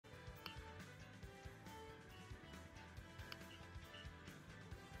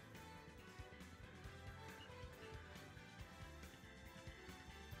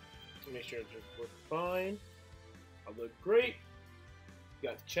make sure we're fine. I look great. You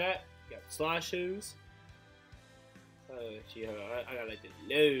got the chat. You got the slideshows. I gotta let it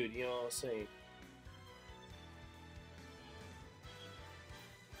load. You know what I'm saying?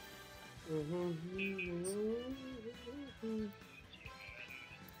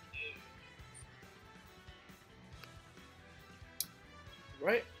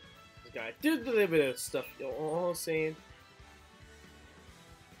 Right? This guy did a little bit of stuff. You know what I'm saying?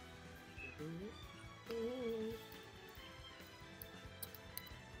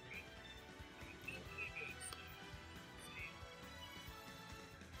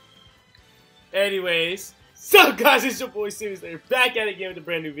 Anyways, so guys, it's your boy Seriously back at it again with a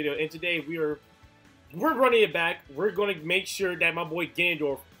brand new video, and today we're running it back. We're gonna make sure that my boy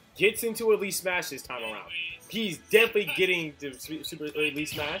Ganondorf gets into Elite Smash this time around. He's definitely getting to Super Elite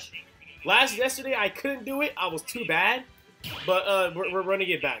Smash. Yesterday I couldn't do it. I was too bad. But we're running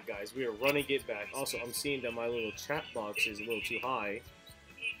it back, guys. We are running it back. Also, I'm seeing that my little chat box is a little too high.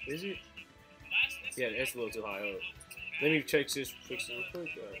 Is it? Yeah, it's a little too high. Let me check this. Fix it real quick.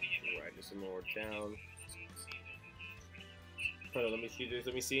 Right, just some more down. Hold on, let me see this.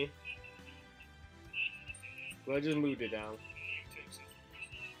 Let me see. Well, I just moved it down.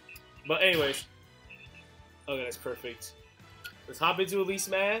 But anyways, okay, that's perfect. Let's hop into Elite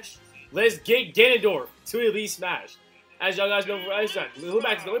Smash. Let's get Ganondorf to Elite Smash. As y'all guys know, look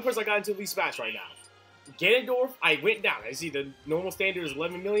back, the only person I got into Elite Smash right now. Ganondorf, I went down. I see the normal standard is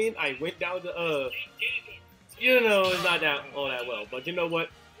 11 million. I went down to, you know, it's not that all that well. But you know what?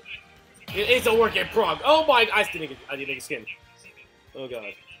 It's a work in prog. Oh my, I didn't get a skin. Oh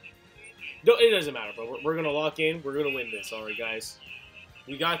god. No, it doesn't matter, bro. We're gonna lock in. We're gonna win this. Alright, guys.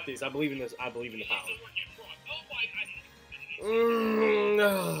 We got this. I believe in this. I believe in the power.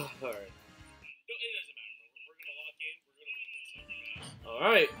 Alright.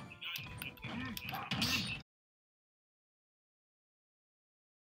 Alright.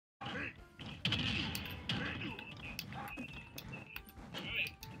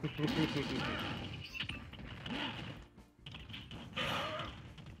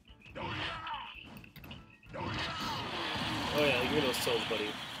 Oh yeah, give me those toes, buddy.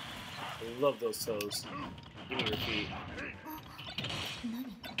 I love those toes. Give me your feet.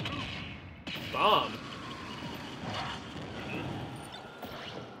 Bomb!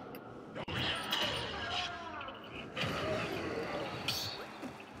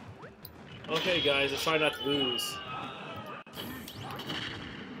 Okay, guys, let's try not to lose.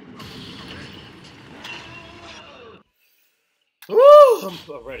 Woo!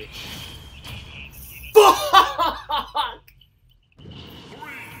 I'm ready. Fuck!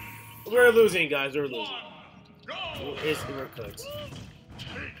 We're losing, guys. We're losing. We're cooked.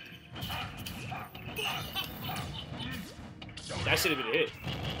 That should have been a hit.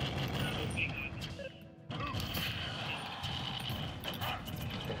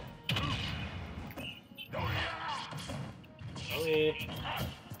 Okay.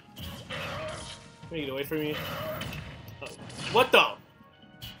 Can you get away from me? Oh. What the?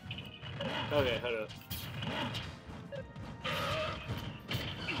 Okay, hold up.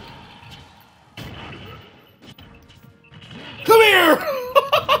 Come here!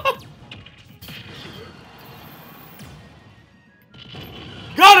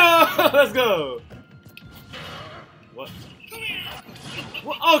 Got him! Let's go! What?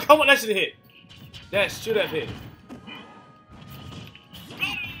 What? Oh, come on, that should have hit. That should have hit.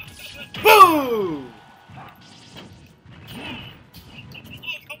 Boom!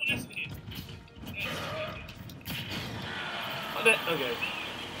 Okay.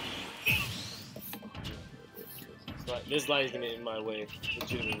 This light is gonna get in my way.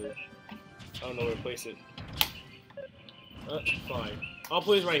 Legitimately. I don't know where to place it. Fine. I'll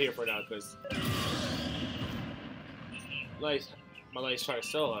place it right here for now, because my light's trying to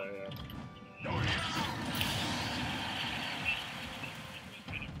sell out of there.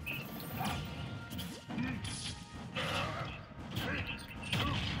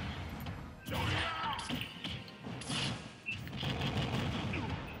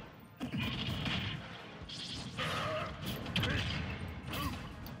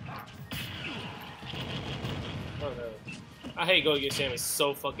 Oh no. I hate going against Samus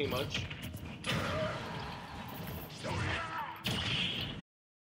so fucking much.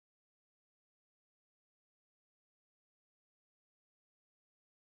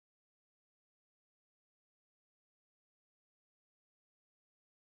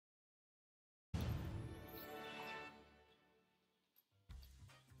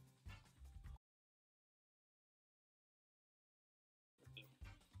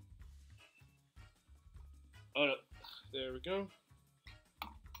 Oh no. There we go.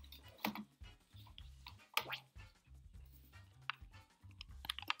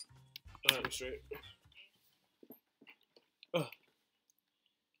 Alright, I'm straight.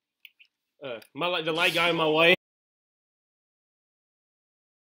 The light guy in my way.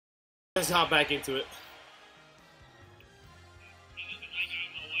 Let's hop back into it.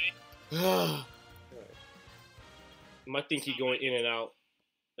 My thing keep going in and out.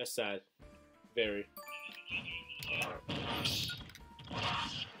 That's sad. Very.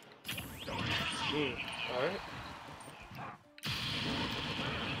 Alright.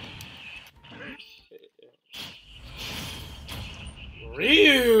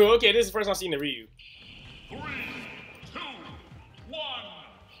 Ryu! Okay, this is the first time I've seen the Ryu. 3, 2, 1.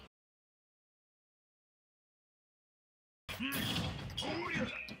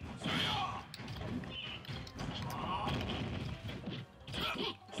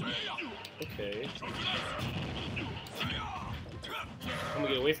 Okay. I'm gonna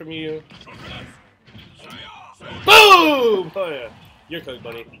get away from you. Boom! Oh yeah. You're cooked,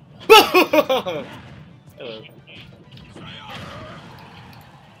 buddy. Boom! Hello.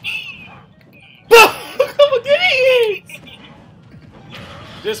 Come on, get it!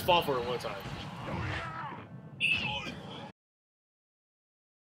 Just fall for it one time.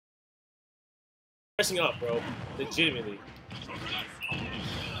 Pressing up, bro. Legitimately.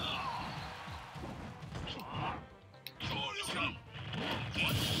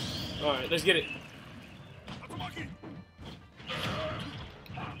 Alright, let's get it.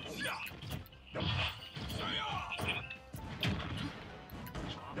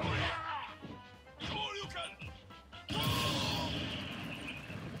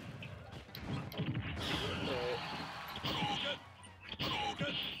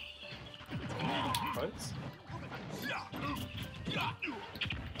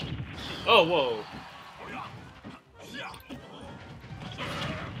 Oh, whoa.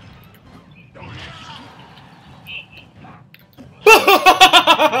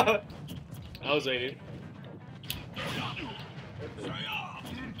 I was waiting.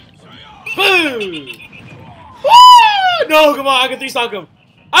 Boom! Woo! No, come on, I can 3-stock him.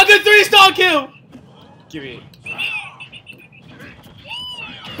 I can 3-stock him! Give me it.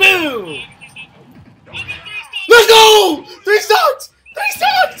 Boom! Let's go! 3-stocked!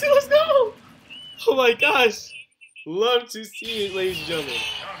 3-stocked! Let's go! Oh my gosh. Love to see it, ladies and gentlemen.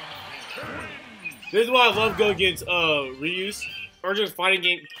 This is why I love going against Ryu's or just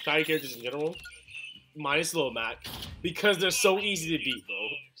fighting characters in general. Minus Little Mac. Because they're so easy to beat, bro.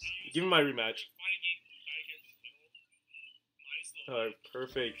 Give me my rematch. Alright,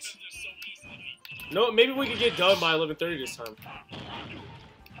 perfect. No, maybe we could get done by 11:30 this time.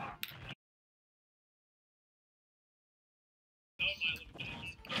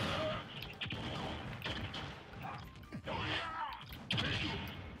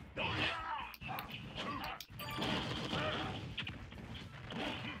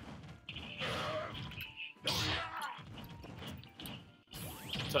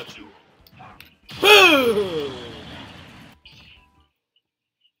 Touch you. Boom!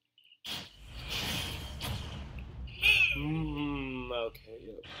 Okay,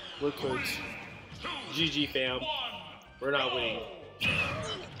 yeah. We're cooked. GG, fam. We're not winning.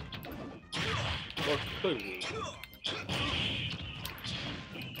 Or could we?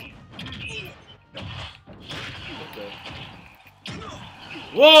 Okay.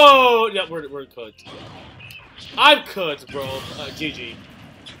 Whoa! Yeah, we're cooked. I'm cooked, bro. GG.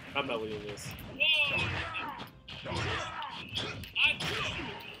 I'm not winning this.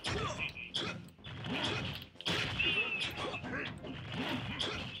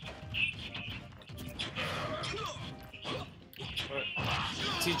 Right.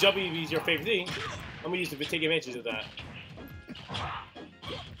 See, jumping is your favorite thing. I'm gonna use to take advantage of that.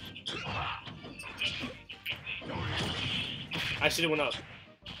 I should have went up.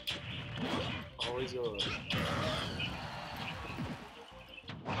 Always go up.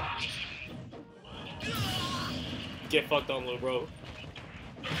 Get fucked on, little bro.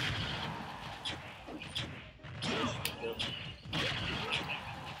 Yep.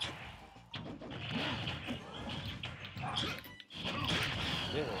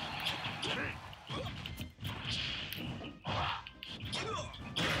 Yeah.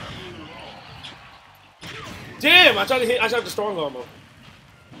 Damn! I tried the strong armor.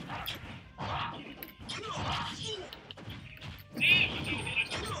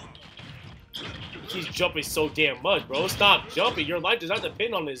 He's jumping so damn much, bro. Stop jumping. Your life does not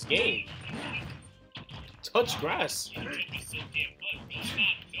depend on this game. Touch grass.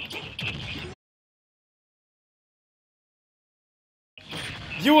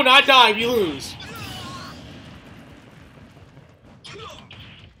 You will not die if you lose.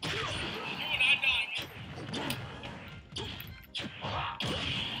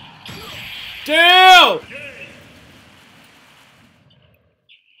 Damn!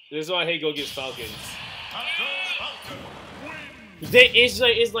 This is why I hate go against Falcons.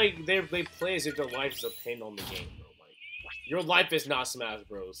 It's like they play as if their life is a pin on the game, bro. Like, your life is not Smash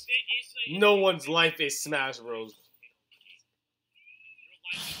Bros. No one's life is Smash Bros.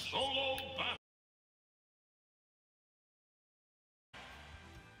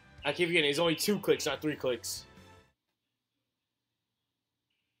 I keep forgetting, it's only 2 clicks, not 3 clicks.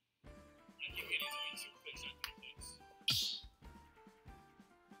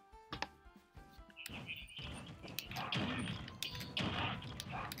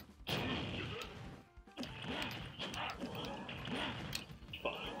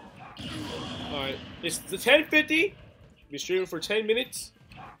 Alright, it's the 10:50. Be streaming for 10 minutes.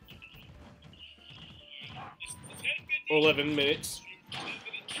 Or 11 minutes.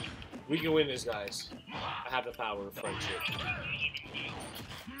 We can win this, guys. I have the power of friendship.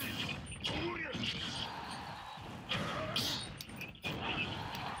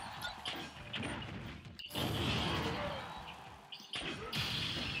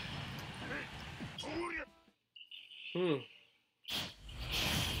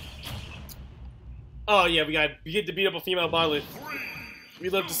 Oh yeah, we get to beat up a female pilot. We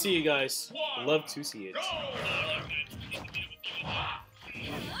love to see it, guys. Love to see it.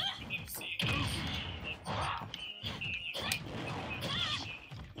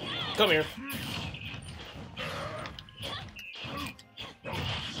 Come here.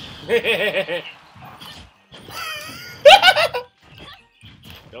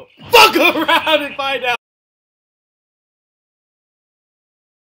 Nope. Fuck around and find out.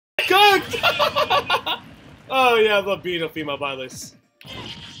 Cooked! Oh yeah, I love beating up female pilots.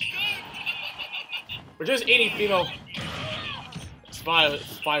 We're just eating female Fire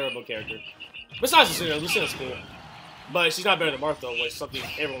Rebel character. Besides Lucinda's cool. But she's not better than Martha, which is something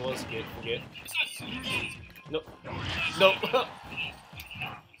everyone loves to forget. Nope. Nope.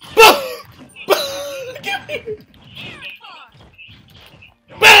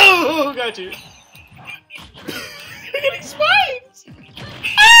 Boom! Got you. You're getting spiked!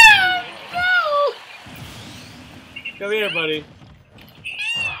 Ah! No! Come here, buddy.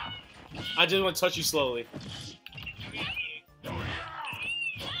 I just want to touch you slowly.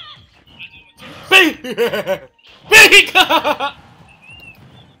 Bang!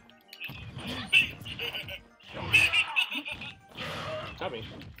 Tommy.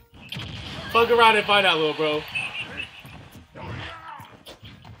 Fuck around and find out, little bro.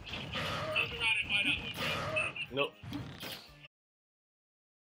 Nope.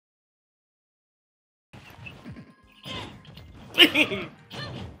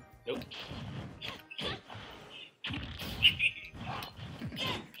 Nope.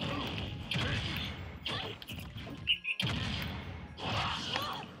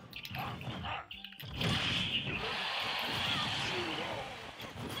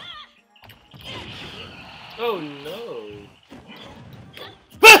 Oh no.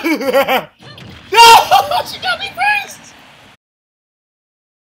 No! She got me first!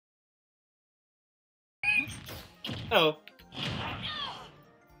 Oh.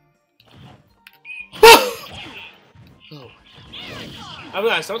 Oh. I'm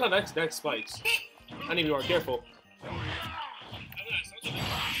gonna sometimes that spikes. I need to be more careful.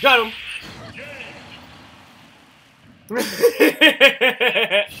 Got him!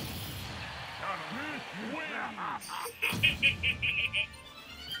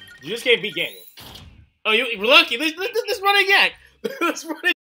 You just can't beat Ganon. Oh, you're lucky. Let's run again. Let's run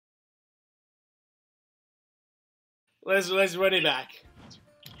it. Let's run it back.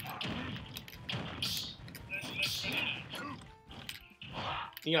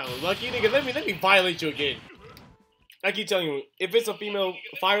 You got lucky, nigga. Let me violate you again. I keep telling you, if it's a female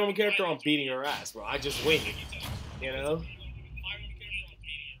Fire Emblem character, I'm beating her ass, bro. I just win. You know.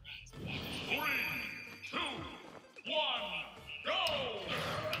 3, 2, 1, go!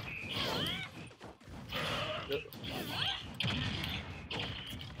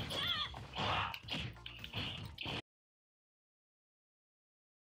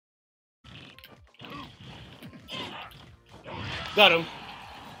 Got him.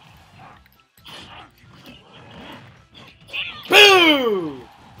 Boom!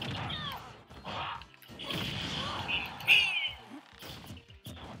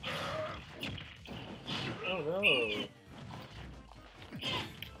 Oh no.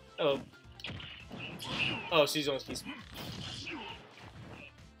 Oh. Oh, she's on skis.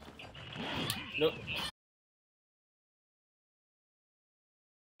 Nope.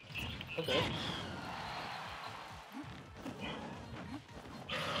 Okay.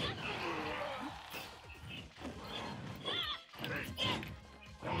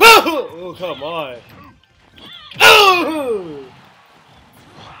 Oh, come on. Oh!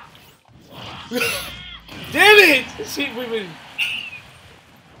 Damn it! We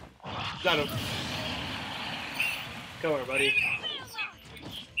got him. Come on, buddy.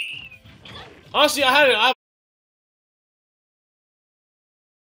 Honestly, I had it.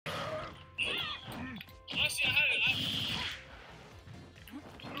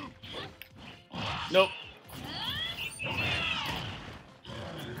 Nope.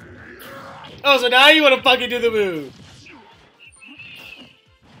 Oh, so now you want to fucking do the move.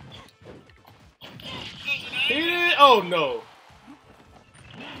 Oh, no.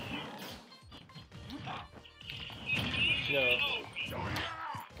 No.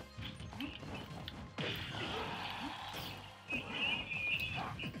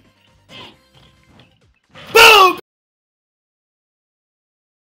 Boom!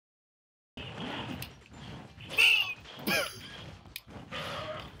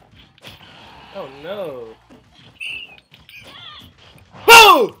 Oh, no.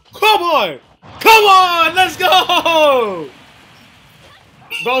 Boom! Come on! Come on! Let's go!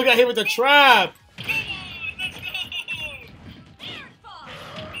 Bro got hit with the trap.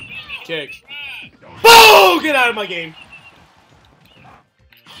 Kick. Boom! Get out of my game.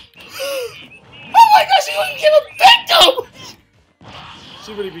 Oh my gosh, she became a victim!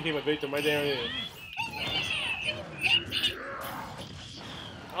 She really became a victim right there.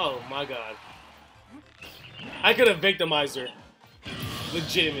 Oh my god. I could have victimized her.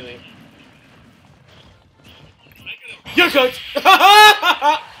 Legitimately. You're cooked!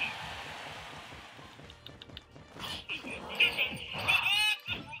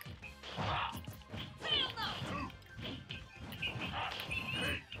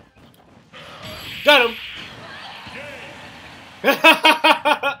 Got him! My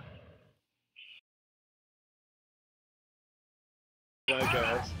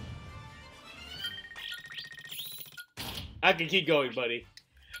gosh. I can keep going, buddy.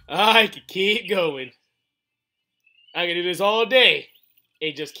 I can keep going. I can do this all day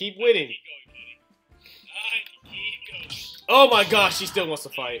and just keep winning. Oh my gosh, she still wants to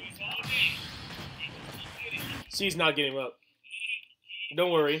fight. She's not getting up.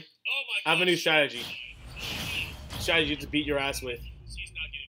 Don't worry. I have a new strategy. Strategy to beat your ass with.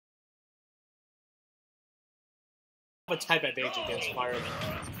 I have a type advantage against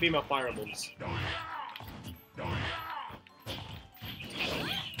female fire emblems.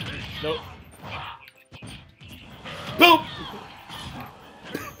 Nope. Boom!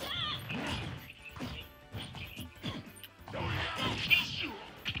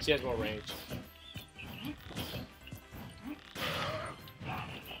 She has more range.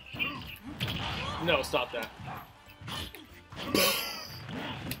 No, stop that.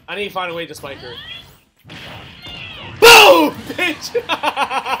 I need to find a way to spike her. Boom! Bitch!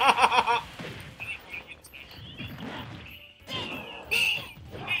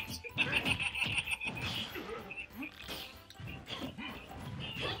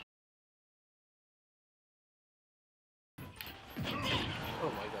 Oh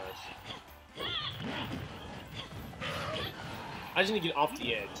my gosh. I just need to get off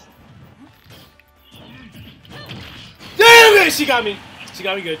the edge. Damn it! She got me. She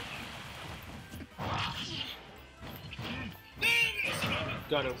got me good.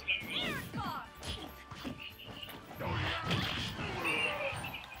 Got him.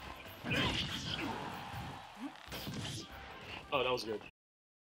 Oh, that was good.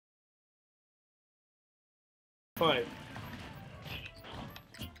 Fine.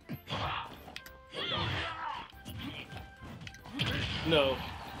 No.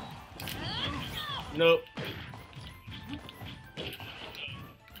 Nope.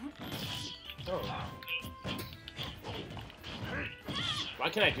 Oh. Why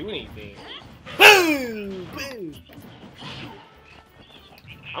can't I do anything? Boom! Boom!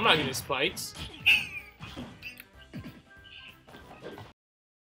 I'm not getting spikes.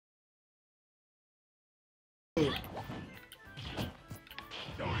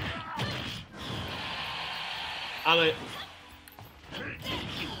 I'm like,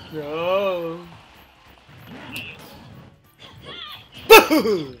 no.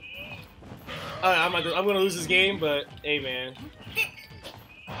 Boom! I'm gonna lose this game, but hey, man.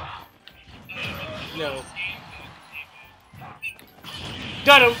 No.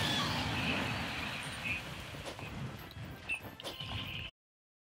 Got him.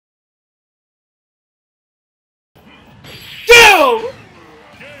 Damn!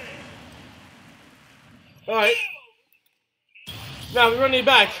 All right. Now we're running it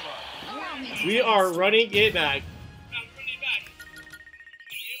back. We are running it back.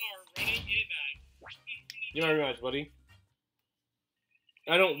 You know very much, buddy.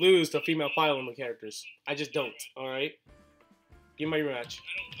 I don't lose to female Fire Emblem characters. I just don't. All right. Give me my rematch.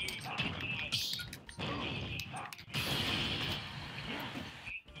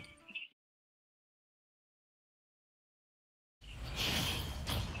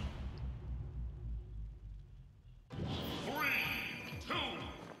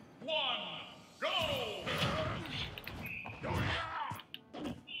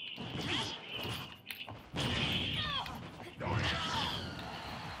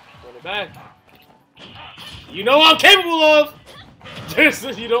 Back. You know what I'm capable of!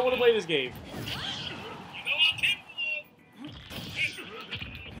 You don't want to play this game.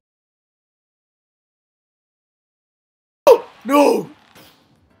 Oh, no!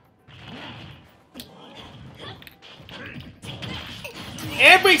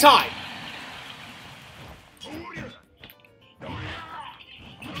 Every time!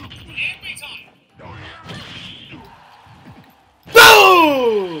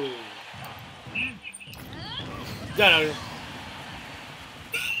 Boom! Got him.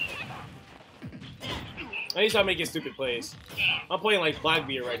 I need to stop making stupid plays. I'm playing like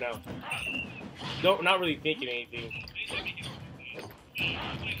Blackbeard right now. Not really thinking anything.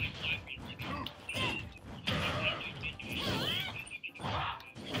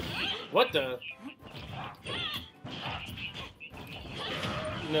 What the?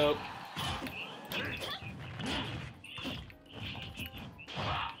 Nope.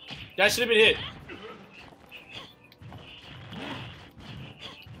 That should have been hit.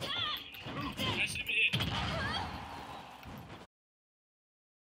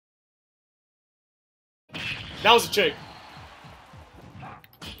 That was a trick.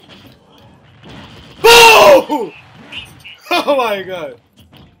 Boom! Oh my god.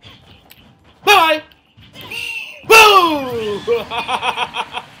 Bye! Boom!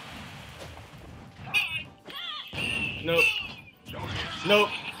 Nope. Nope.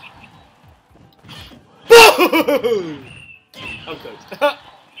 Boom! I'm cooked.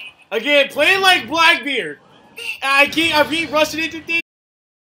 Again, playing like Blackbeard. I keep rushing into things.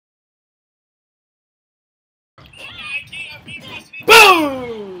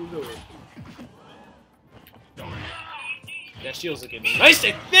 Boom! That shield's looking nice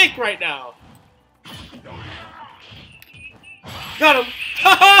and thick right now. Got him!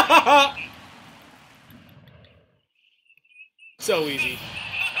 So easy.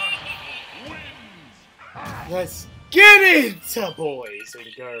 Let's get into boys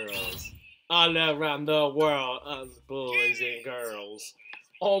and girls. All around the world, us boys and girls.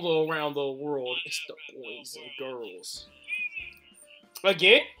 All around the world, it's the boys and girls.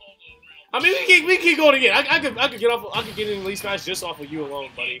 Again? I mean, we keep going again. I could get off. I could get in the least match just off of you alone,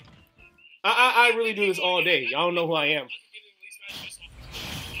 buddy. I really do this all day. Y'all don't know who I am.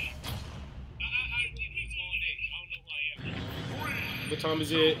 What time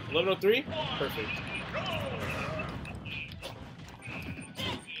is it? 11:03. Perfect.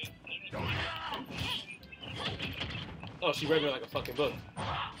 Oh, she read me like a fucking book.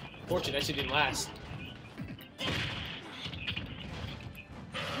 Fortunate that shit didn't last.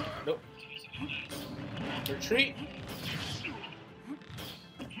 Nope. Retreat.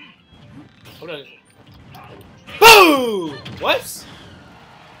 Hold on. Boom! What?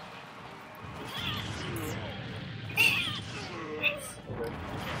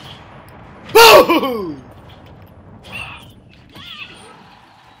 Boom!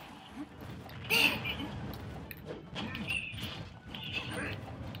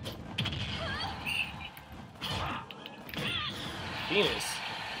 Venus.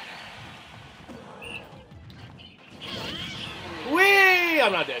 Whee!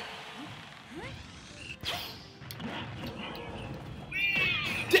 I'm not dead.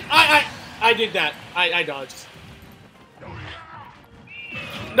 I did that. I dodged.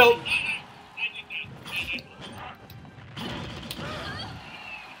 Nope.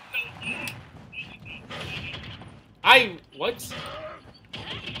 What?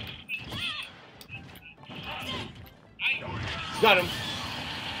 Got him.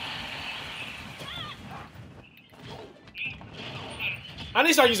 I need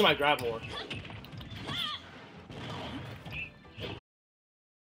to start using my grab more.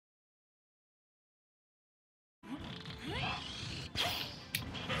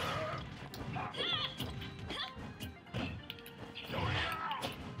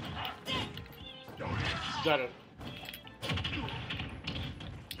 Got him.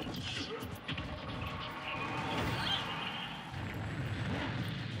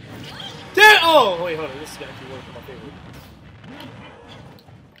 Oh, wait, hold on. This is actually one of my favorite.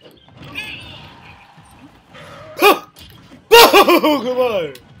 Oh, come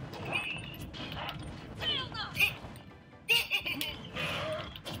on.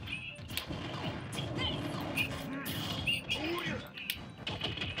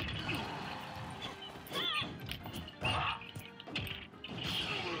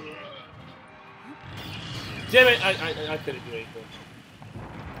 Damn it! I couldn't do anything.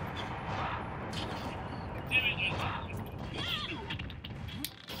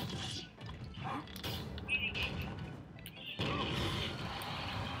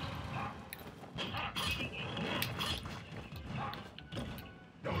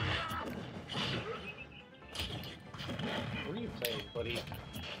 What are you playing, buddy?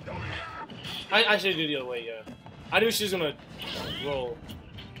 I should do the other way, yeah. I knew she was gonna roll.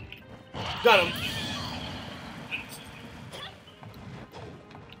 Got him.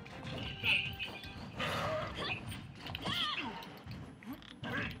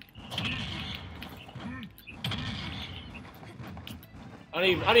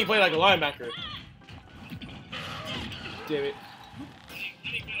 I need to play like a linebacker. Damn it.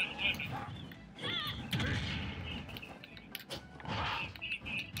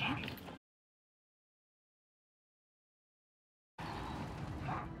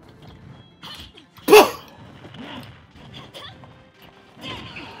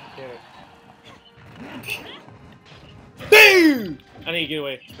 Boom! I need to get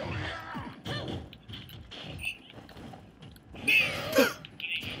away.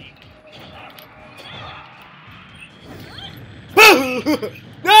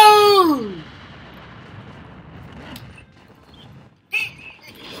 No!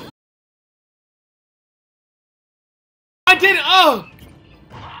 I did it! Oh!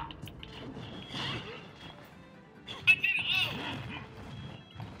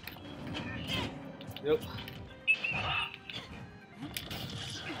 Nope.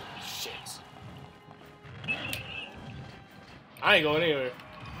 Shit. I ain't going anywhere.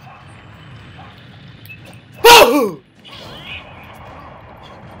 Boo!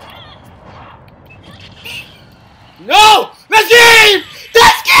 No! Let's game!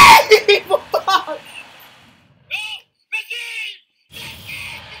 Let's game!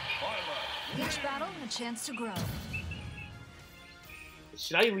 Each battle, a chance to grow.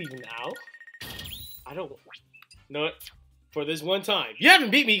 Should I leave now? I don't know it. For this one time, you haven't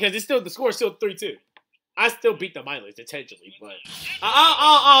beat me because it's still the score is still 3-2. I still beat the mileage intentionally, but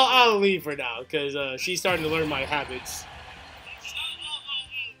I'll leave for now because she's starting to learn my habits.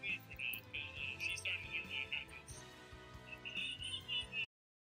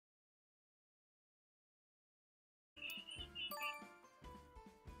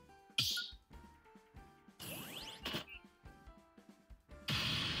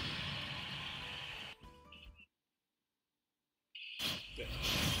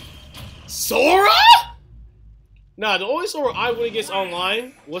 Sora? Nah, the only Sora I went against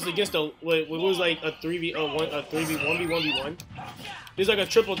online was against a it was like a 1v1v1. There's like a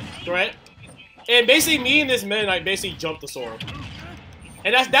triple threat, and basically me and this man like basically jumped the Sora,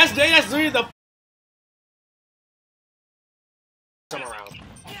 and that's literally the come around.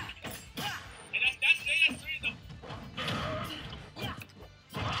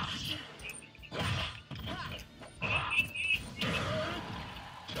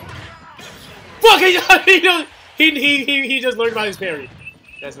 Fuck! He just learned about his parry.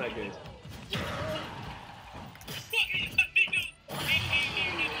 That's not good.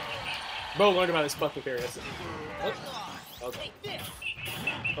 Bro learned about his fucking parry. That's it. Okay.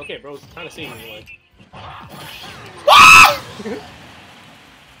 Okay, bro. Kind of seeing me like.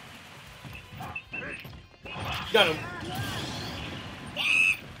 Got him.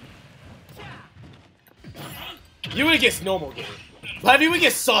 You would get normal game, but if you would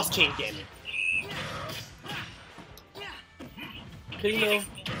get Sauce King game. You know,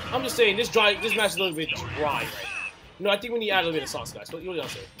 I'm just saying this match is a little bit dry right now. No, I think we need to add a little bit of sauce, guys. What do y'all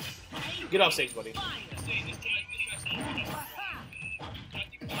say? Get off stage, buddy.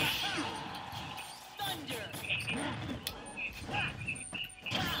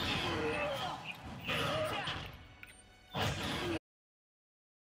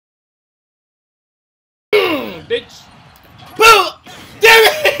 Bitch. Boom!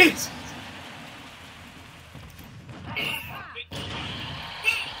 Damn it!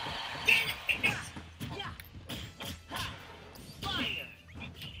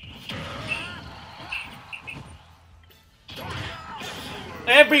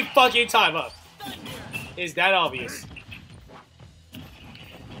 Every fucking time up. Is that obvious?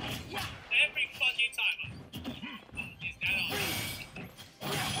 Every fucking time up. Is that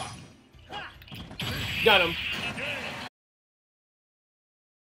obvious? Got him.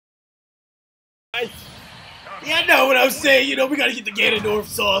 Yeah, I know what I'm saying. You know, we gotta get the Ganondorf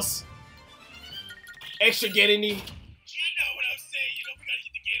sauce. Extra Ganondorf. Yeah, I know what I'm saying. You know, we gotta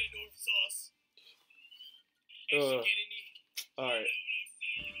get the Ganondorf sauce. Extra Ganondorf. Alright.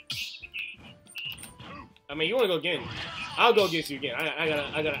 I mean, you want to go again? I'll go against you again.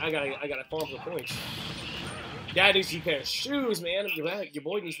 I gotta farm the points. Dad needs a new pair of shoes, man. Your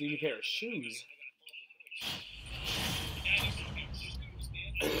boy needs a new pair of shoes.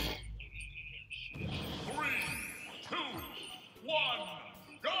 3, 2, 1,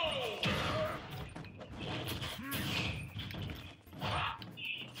 go!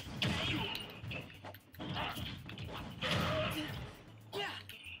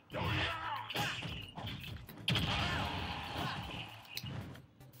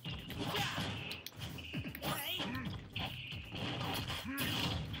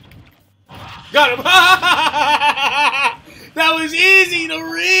 Got him! That was easy to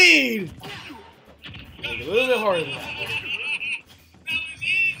read! A little bit harder than that.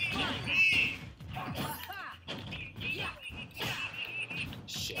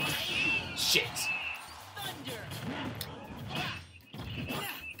 Shit. Shit.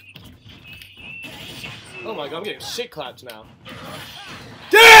 Oh my god, I'm getting shit clapped now.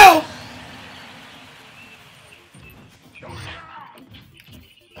 Damn!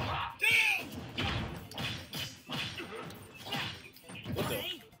 What the?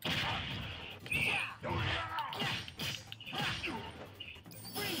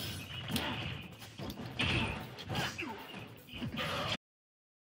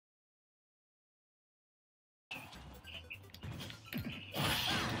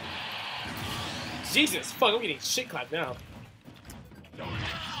 Jesus, fuck, I'm getting shit clapped now.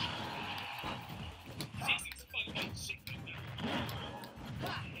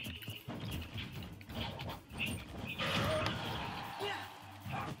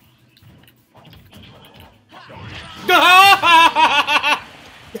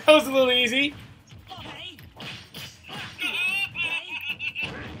 That was a little easy.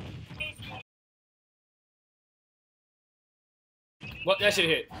 What? That should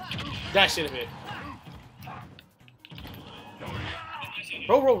have hit. That should have hit.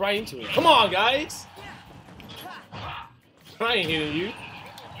 Bro, roll right into it. Come on, guys. I ain't hitting you.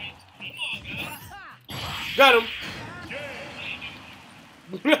 Got him.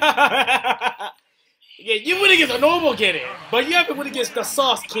 Yeah, you win against a normal Ganon, but you haven't win against the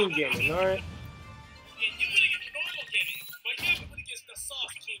Sauce King Ganon, alright?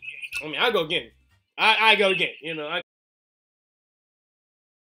 I mean, I go again. I go again, you know. I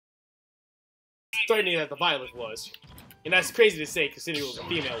threatening that the Violet was. And that's crazy to say, considering it was a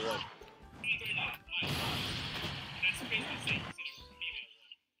female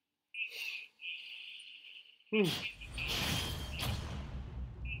one.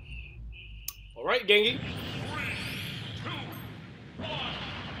 Alright, Gengi. 3, 2, 1,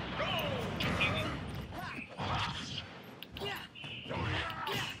 go!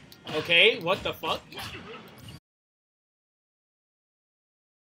 Okay, what the fuck?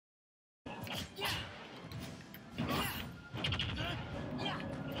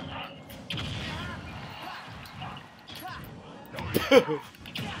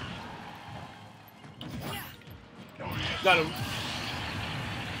 Got him.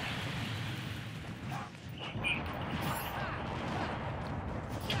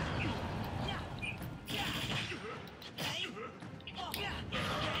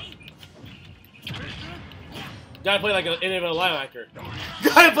 Gotta play like an NFL linebacker.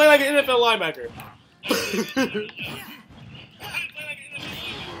 Gotta play like an NFL linebacker.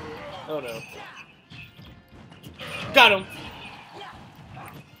 Oh no. Got him.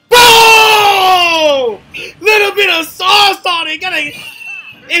 Boom! Little bit of sauce on it.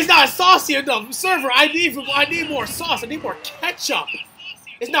 It's not saucy enough. Server, I need more sauce. I need more ketchup.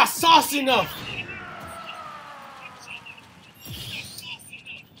 It's not saucy enough.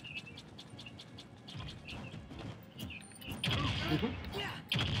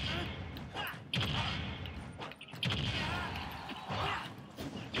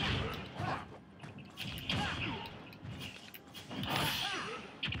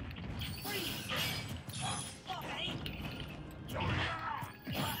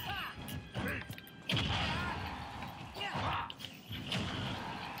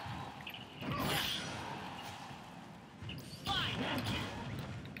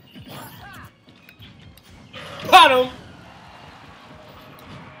 Got him!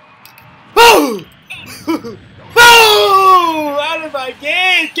 Boom! Boom! Out of my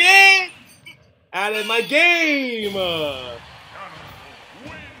game, kid! Out of my game!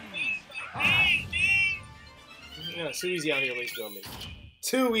 Yeah, too easy out here, ladies and gentlemen.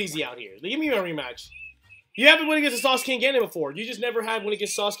 Too easy out here. Give me a rematch. You haven't won against the Sauce King Ganon before. You just never had one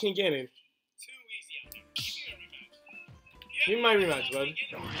against Sauce King Ganon. Give me my rematch, bud.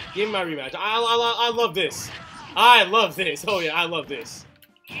 Give me my rematch. I love this. I love this. Oh yeah, I love this.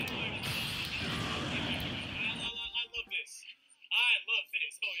 I love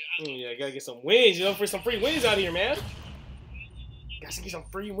this. Yeah, gotta get some wins, you know, for some free wins out here, man. Gotta get some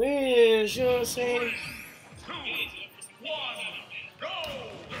free wins, you know what I'm saying? 2, 1, go!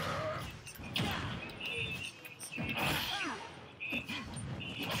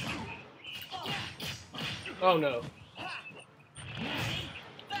 Oh no.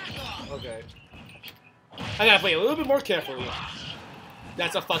 Okay. I gotta play a little bit more carefully.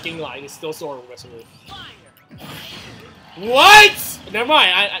 That's a fucking lie. It's still sword wrestling me. What? Never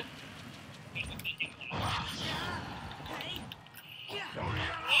mind.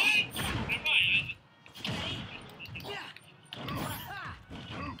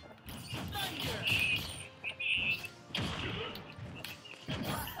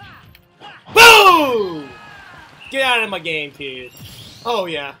 Boom! Get out of my game, kid. Oh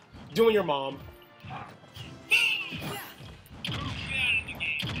yeah, doing your mom.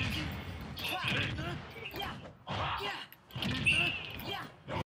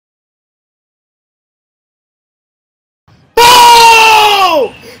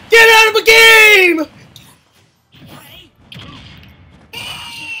 Oh! Get out of my game!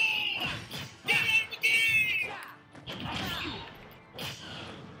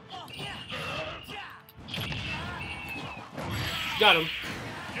 Got him.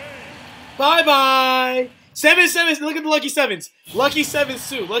 Bye bye. 7-7. Look at the lucky sevens. Lucky sevens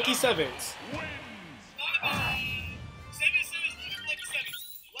too. Lucky sevens.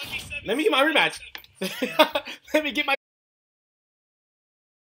 Let me get my rematch. Let me get my.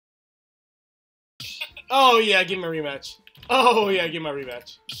 Oh yeah, give me a rematch. Oh yeah, give me my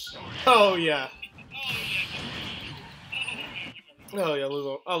rematch. Oh yeah. Oh yeah,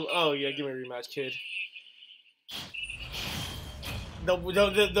 oh yeah, give me a rematch, kid.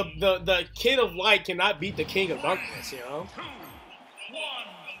 The kid of light cannot beat the king of darkness, you know? 2, 1,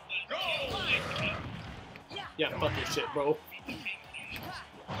 go! Yeah, fuck your shit, bro.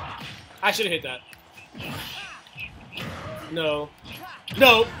 I should have hit that. No.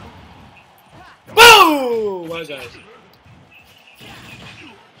 No! Boom! Well, guys.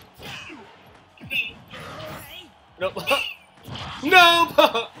 Nope.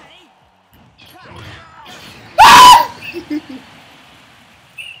 Nope!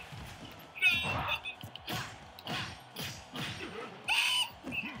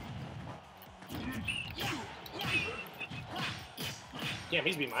 Damn,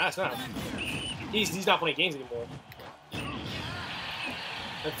 he's beating my ass now. He's not playing games anymore.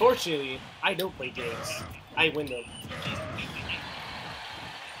 Unfortunately, I don't play games. I win them.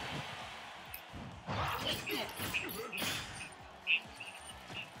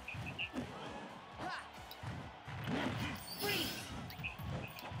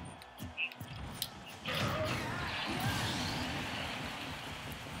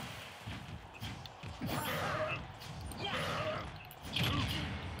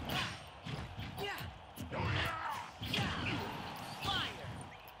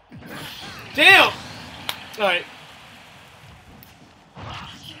 Damn! Alright.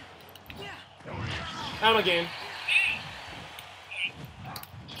 Out of my game.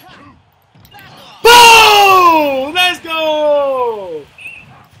 Boom! Let's go!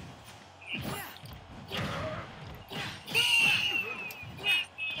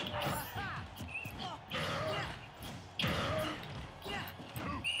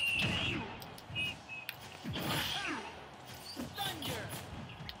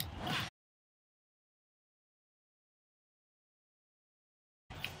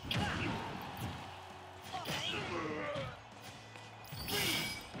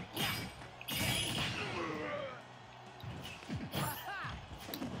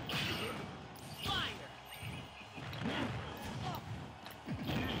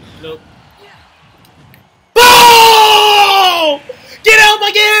 Nope. Boom! Get out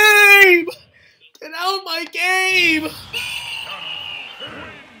my game! Get out my game!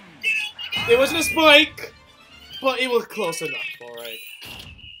 It wasn't a spike, but it was close enough, alright.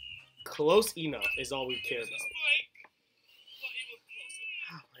 Close enough is all we care about.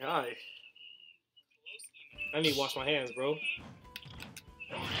 Oh my god. I need to wash my hands, bro.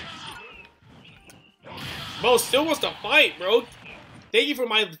 Bro still wants to fight, bro. Thank you for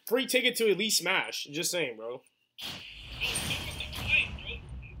my free ticket to Elite Smash. Just saying, bro. 3,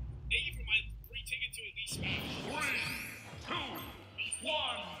 2, 1,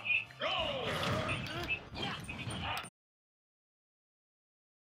 go!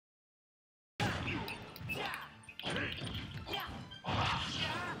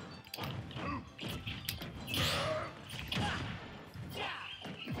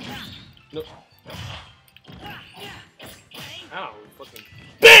 Nope. Ow, fucking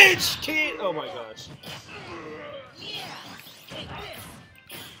bitch, kid! Oh my gosh.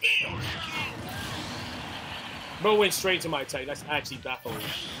 Bro went straight to my attack. That's actually baffling.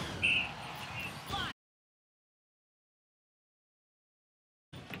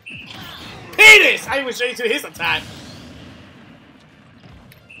 Penis! I went straight to his attack.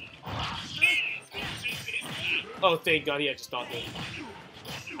 Oh, thank God he had to stop me.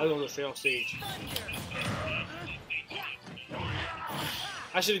 I was gonna go straight off stage.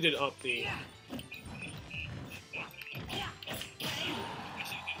 I should have did up the.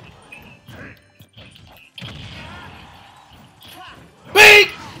 Big!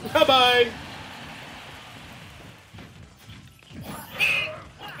 Bye-bye!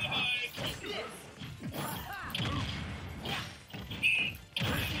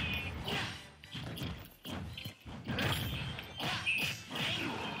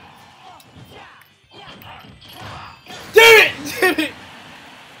 Damn it!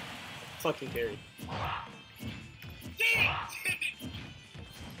 Fucking carry.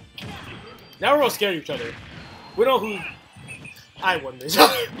 Now we're all scared of each other. We know who. I won this.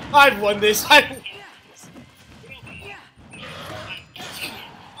 I've won this.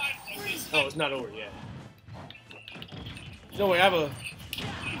 Oh, it's not over yet. No way, I have a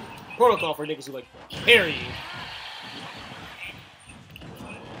protocol for niggas who like parry you.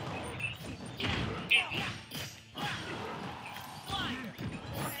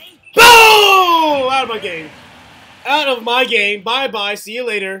 Boom! Out of my game. Out of my game. Bye-bye. See you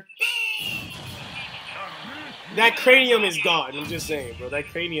later. That cranium is gone. I'm just saying, bro. That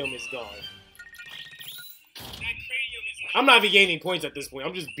cranium is gone. I'm not even gaining points at this point.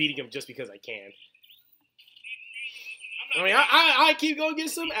 I'm just beating him just because I can. I mean, I keep going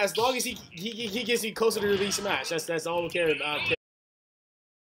against him as long as he gets me closer to the release match. That's all we care about.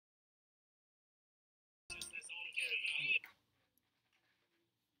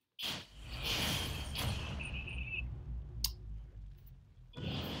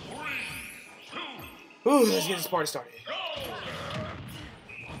 Ooh, let's get this party started.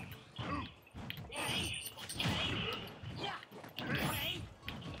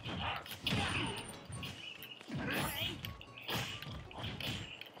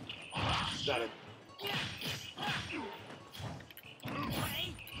 Got it.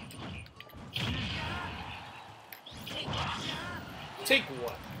 Take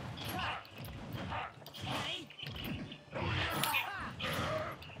what?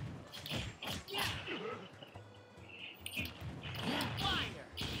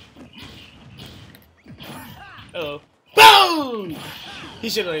 Uh-oh. Boom! He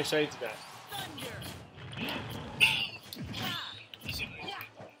should have straight to that.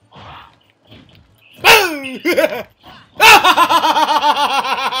 Boom!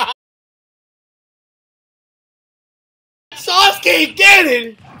 Sasuke, get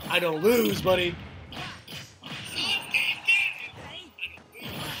it! I don't lose, buddy.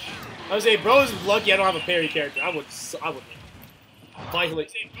 I would say, bro's lucky I don't have a parry character. I would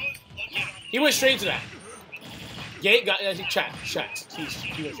violate. He went straight to that. Yeah, got chat. He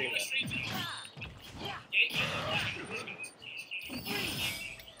went straight to that.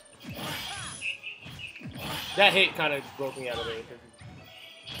 That hit kind of broke me out of it.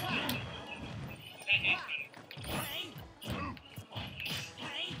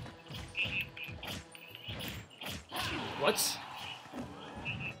 What?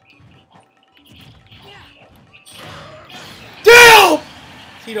 Damn!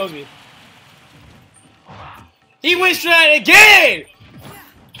 He knows me. He went straight again!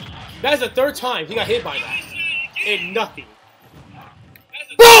 That's the third time he got hit by that. And nothing.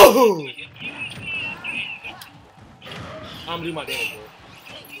 Boom! I'm gonna do my damage, bro.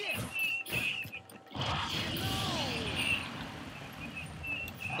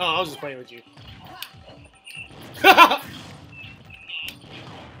 Oh, I was just playing with you.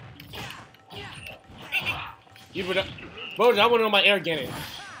 You put up. Bro, I want to know my air Ganon.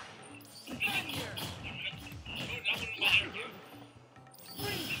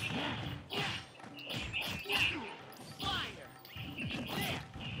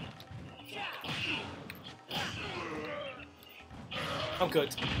 I'm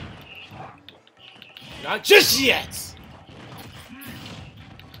good. Not just yet!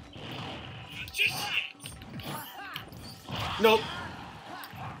 Nope.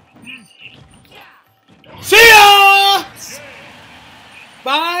 See ya!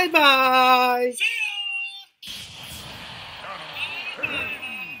 Bye bye!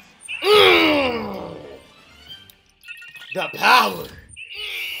 The power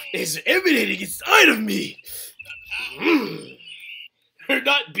is emanating inside of me! You're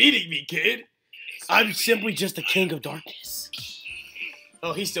not beating me, kid. I'm simply just the king of darkness.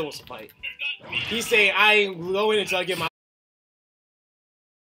 Oh, he still wants to fight. He's saying I ain't going until I get my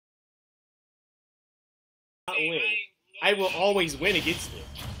win. I will always win against it.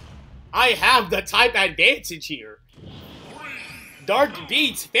 I have the type advantage here. Dark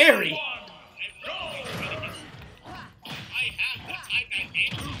beats Fairy.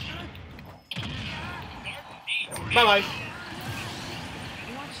 Bye bye.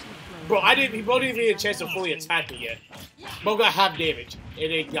 Bro, he both didn't get a chance to fully attack me yet. Both got half damage,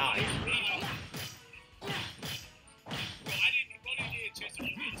 and they died.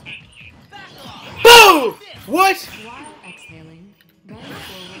 Boom! What? While exhaling, bend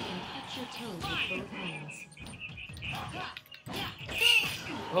forward and touch your toes with both hands.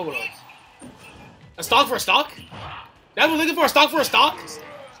 Hold on. A stock for a stock? That was looking for a stock for a stock?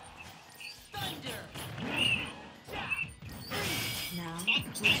 Now,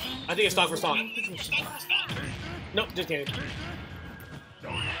 I think it's stock for stock. Nope, just kidding.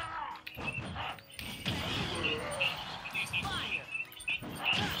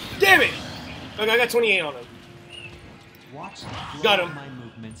 Damn it! Okay, I got 28 on him. Watch the flow Got him. of my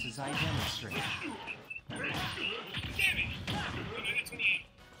movements as I demonstrate.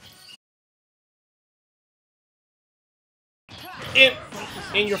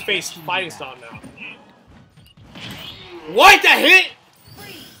 In your face fighting style now. What? That hit?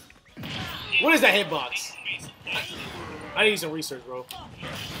 What is that hitbox? I need to do some research, bro.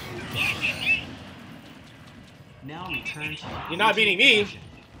 Now return to You're not beating me.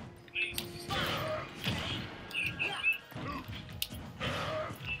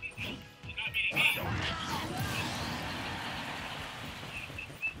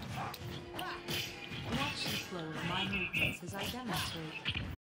 watch the flow of my movements as I demonstrate.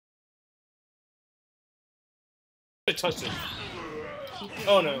 I touched it. Keep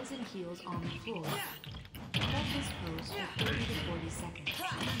Oh, your no. hands and heels on the floor. Hold this pose for 30 to 40 seconds.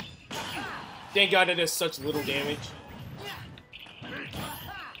 Thank God that does such little damage.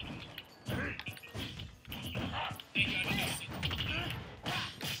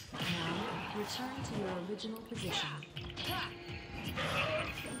 Now, return to your original position.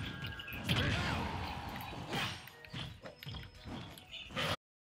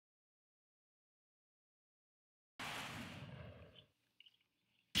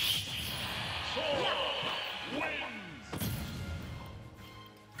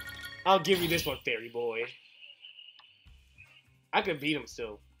 I'll give you this one, Fairy Boy. I could beat him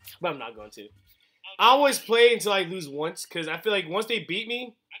still, but I'm not going to. I always play until I lose once, because I feel like once they beat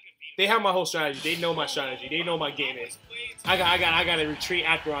me, they have my whole strategy. They know my strategy. They know my game is. I gotta retreat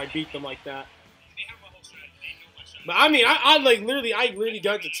after I beat them like that. But I mean, I literally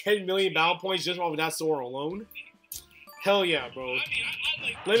got to 10 million battle points just off of that sword alone. Hell yeah, bro.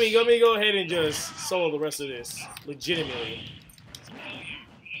 Let me go ahead and just solo the rest of this, legitimately.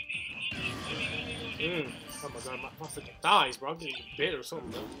 Oh my god, my freaking thighs, bro. I'm getting bit or something,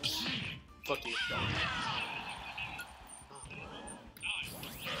 bro. Fuck you.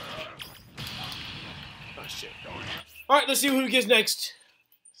 Oh shit. Alright, let's see who gets next.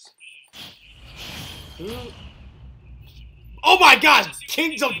 Who? Oh my god!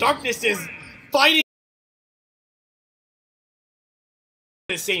 Kings of Darkness is fighting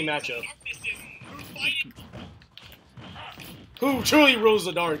the same matchup. Who truly rules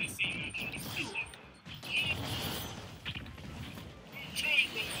the dark?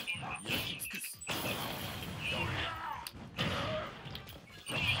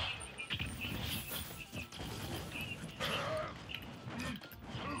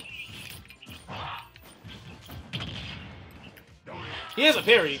 He has a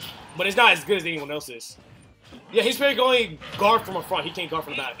parry, but it's not as good as anyone else's. Yeah, his parry can only guard from the front. He can't guard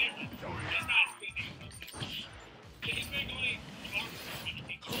from the back.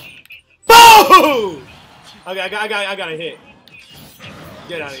 Boom! Okay, I got a hit.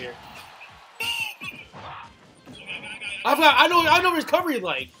 Get out of here. I know what his recovery is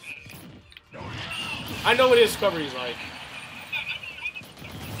like. I know what his recovery is like.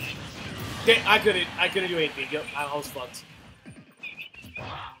 Okay, I couldn't do anything. Yep, I was fucked.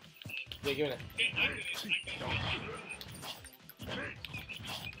 Yeah, give me that.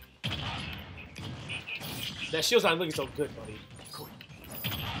 That shield's not looking so good, buddy.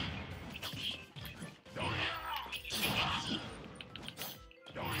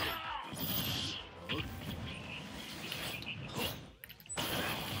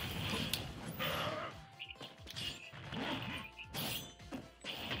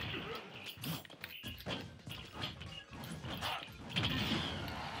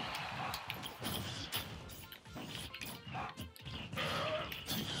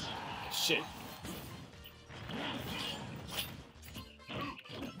 Shit.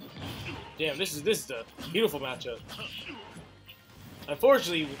 Damn, this is a beautiful matchup.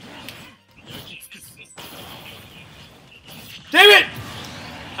 Unfortunately, Damn it!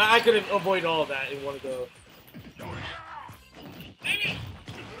 I could have avoided all of that in one go.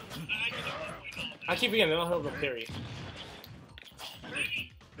 I keep forgetting, I don't have a parry.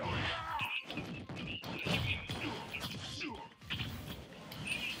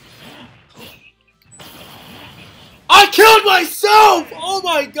 I killed myself! Oh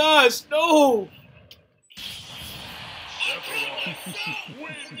my gosh, no!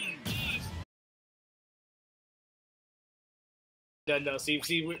 No, see,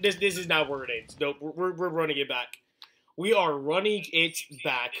 this is not where it ends. Nope, we're running it back. We are running it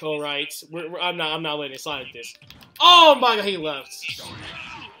back. All right, I'm not letting it slide like this. Oh my god, he left.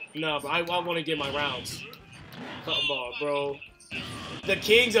 No, but I want to get my rounds. Come on, bro. The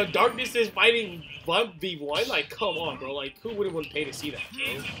Kings of Darkness is fighting 1v1. Like, come on, bro. Like, who wouldn't want to pay to see that,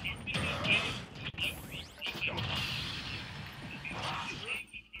 bro?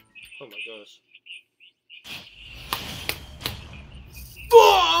 Oh my gosh.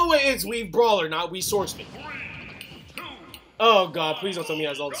 Oh, wait, it's Wii Brawler, not Wii Swordsman. Oh god, please don't tell me he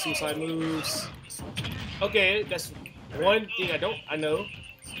has all the suicide moves. Okay, that's one thing I know.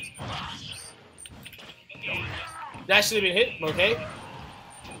 That should have been hit, okay.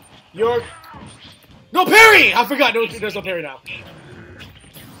 No parry! I forgot, there's no parry now.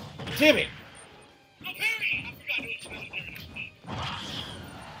 Damn it.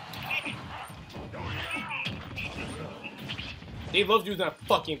 They love using that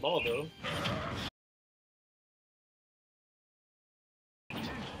fucking ball, though.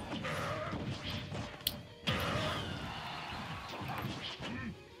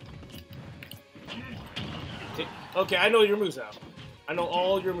 Okay, I know your moves now. I know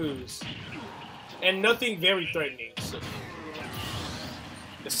all your moves. And nothing very threatening. So.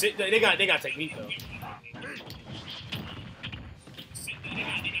 They got technique, though.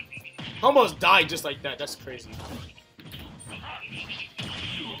 Almost died just like that. That's crazy.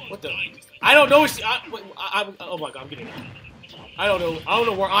 What the? I don't know. Oh my god, I'm getting it. I don't know. I don't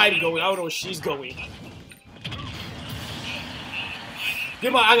know where I'm going. I don't know where she's going.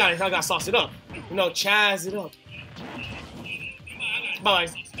 I gotta sauce it up. You know, Chaz it up. Bye.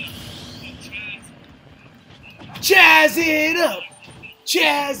 Chaz it up.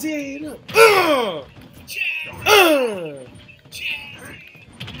 Chaz it up.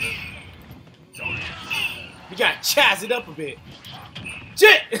 We gotta Chaz it up a bit.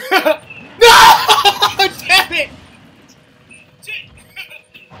 Shit! No! Damn it!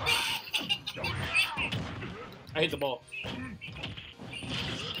 I hit the ball.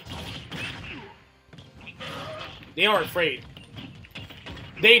 They aren't afraid.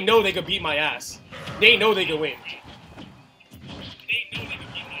 They know they could beat my ass. They know they can win.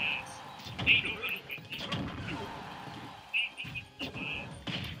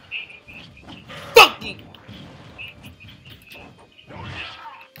 Fuck you!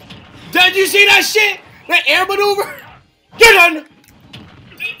 Did you see that shit? That air maneuver? Get on!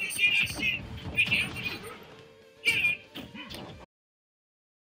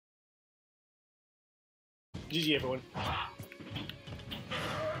 GG, everyone.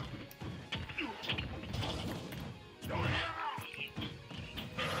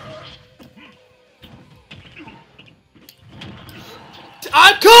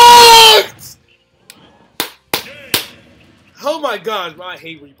 I'm cooked! Oh my god, I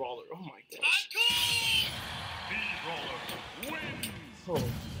hate Reballer. Oh my gosh. Oh.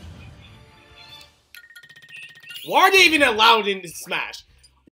 Why are they even allowed in this Smash?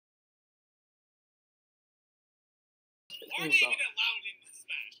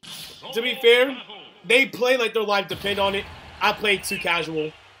 To be fair, they play like their life depend on it. I played too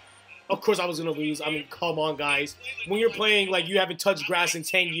casual. Of course I was gonna lose. I mean, come on, guys. When you're playing like you haven't touched grass in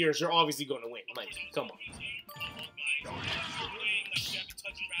 10 years, you're obviously gonna win. Like, come on.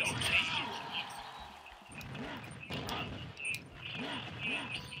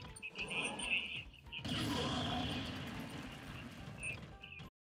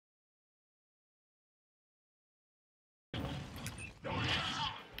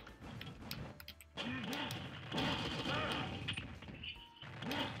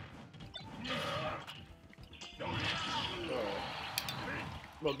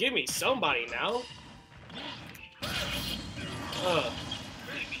 Well, give me somebody now. I'm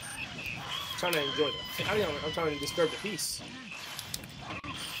trying to enjoy I'm trying to disturb the peace.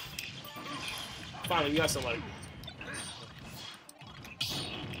 Finally, we got somebody.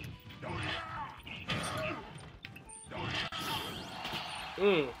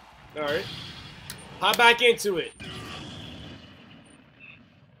 Alright. Hop back into it.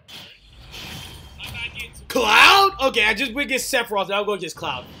 Cloud? Okay, I just went against Sephiroth, now I'll go against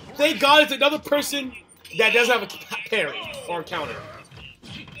Cloud. Thank God it's another person that doesn't have a parry. or counter.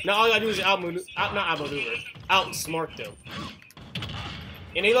 Now all I gotta do is outsmart them.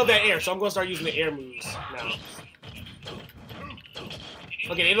 And they love that air, so I'm gonna start using the air moves now.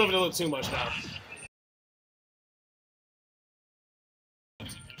 Okay, they love it a little too much now.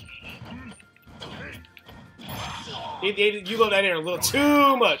 You love that air a little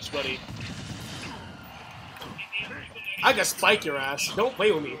too much, buddy. I can spike your ass. Don't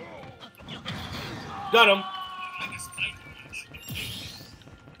play with me. Got him.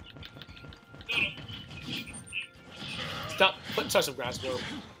 Stop. Touch some grass, bro.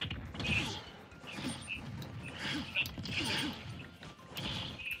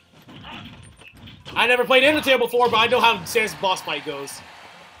 I never played Undertale before, but I know how Sans boss fight goes.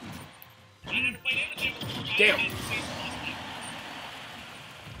 Damn.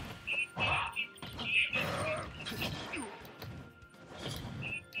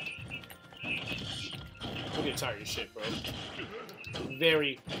 I'm getting tired of your shit, bro.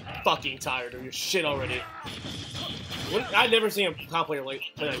 Very fucking tired of your shit already. I've never seen a top player play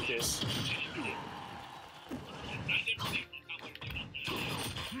like this.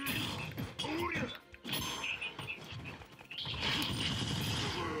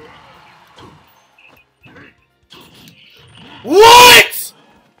 What?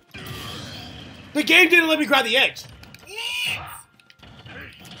 The game didn't let me grab the edge.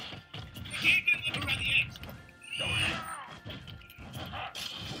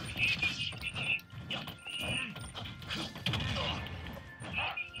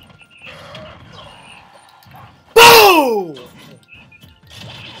 Boom!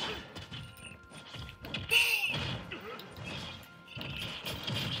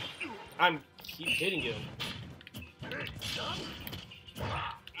 I'm keep hitting him.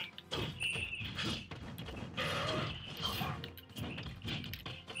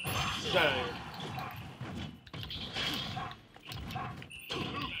 Get out of here.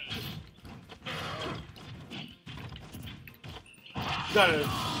 Get out of here.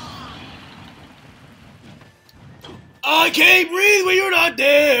 I can't breathe when you're not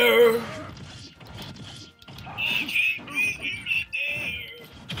there.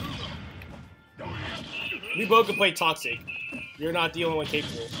 We both can play Toxic. You're not the only one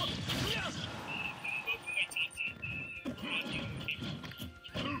capable.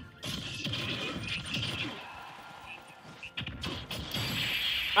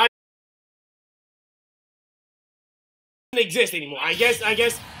 Doesn't exist anymore. I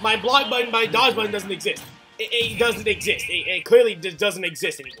guess my block button, my dodge button doesn't exist. It doesn't exist. It clearly just doesn't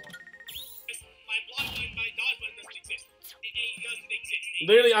exist anymore.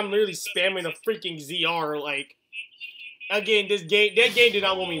 Literally, I'm literally spamming a freaking ZR. Like, again, that game did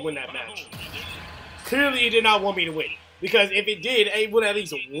not want me to win that match. Clearly, it did not want me to win, because if it did, it would have at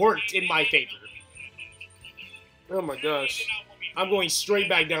least worked in my favor. Oh my gosh. I'm going straight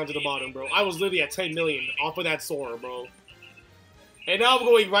back down to the bottom, bro. I was literally at 10 million off of that Sora, bro. And now I'm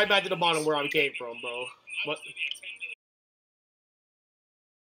going right back to the bottom where I came from, bro. What?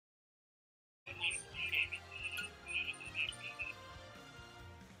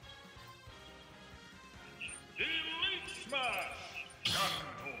 Elite Smash!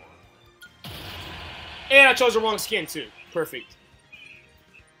 Ganondorf! And I chose the wrong skin, too. Perfect.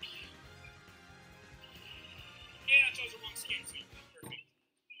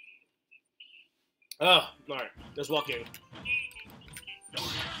 Oh, alright. Let's walk in.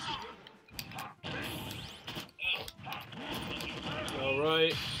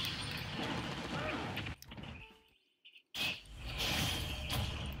 Alright.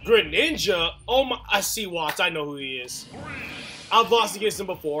 Greninja? Oh my, I see Watts. I know who he is. I've lost against him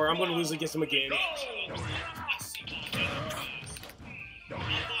before. I'm gonna lose against him again.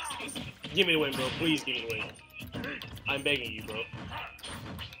 Give me the win, bro. Please give me the win. I'm begging you, bro.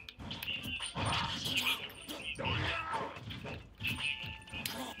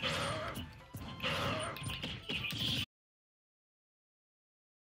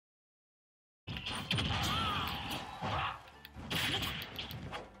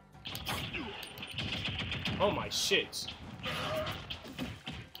 Oh my shit.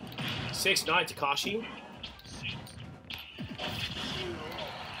 6'9" Takashi.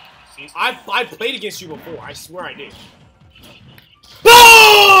 I played against you before. I swear I did.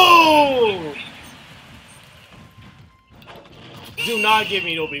 Boom! Do not give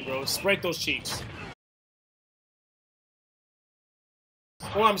me Nobi, bro. Spread those cheeks.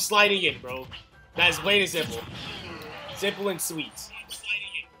 Or I'm sliding in, bro. That's plain and simple. Simple and sweet.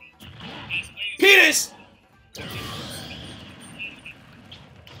 Penis!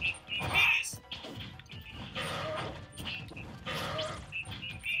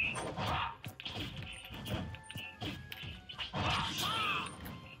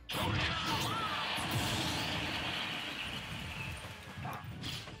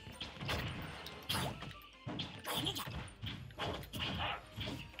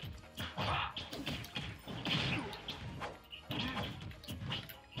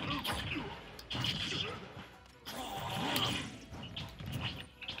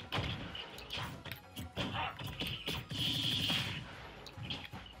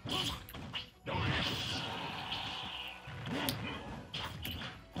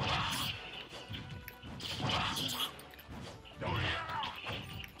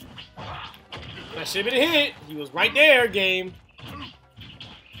 That should have been a hit. He was right there, game.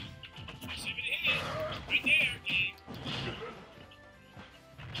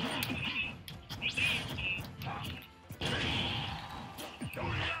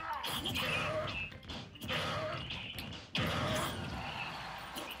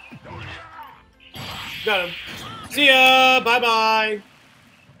 Got him. See ya. Bye bye.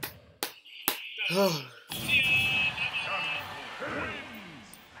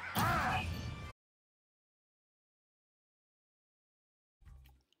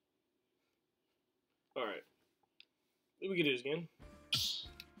 Alright. We can do this again.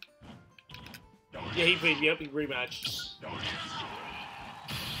 Yeah, he played me up. He rematch.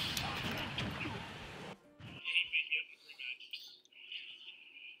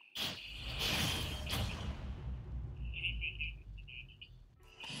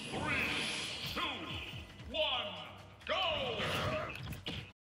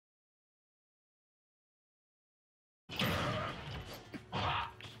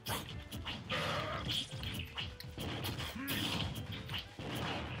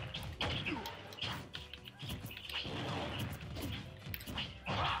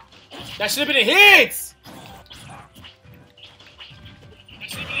 That should have been a hit!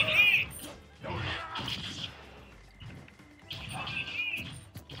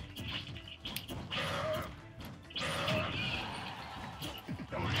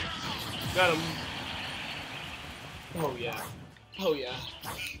 Got him. Oh yeah. Oh yeah.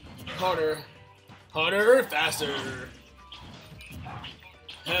 Harder. Harder, faster.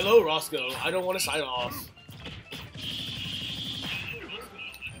 Hello, Roscoe. I don't want to sign off.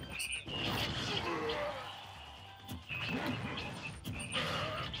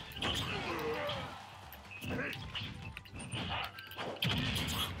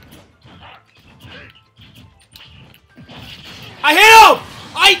 I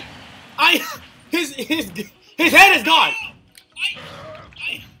hit him! His head is gone!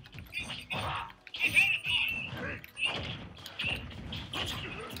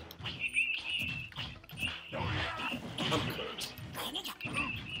 I'm cooked.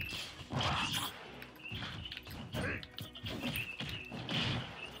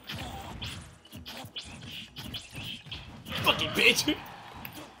 Fucking bitch!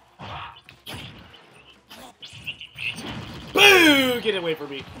 Boo! Get away from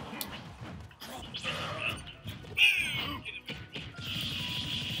me.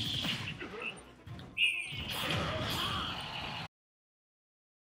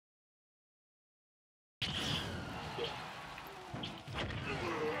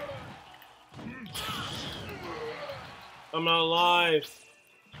 I'm not alive.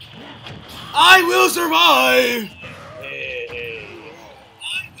 I will survive! Hey.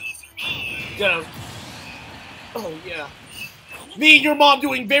 I will survive! Get him. Oh, yeah. Me and your mom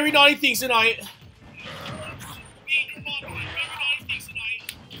doing very naughty things tonight.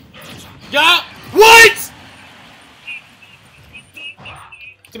 Yeah? What?!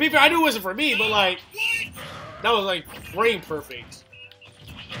 To be fair, I knew it wasn't for me, but like, that was like frame perfect.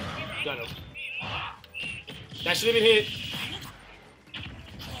 Got him. That should have been hit.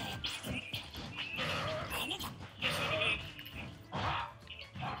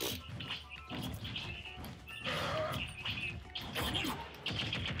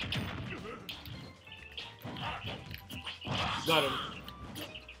 Got him.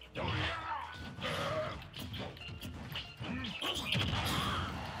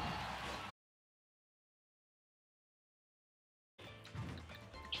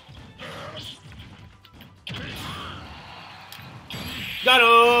 Got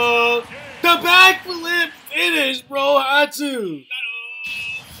him! The backflip finish, bro! Had to!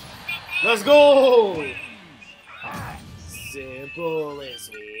 Let's go! Simple and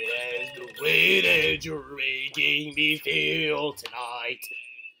sweet as the way that you're making me feel tonight.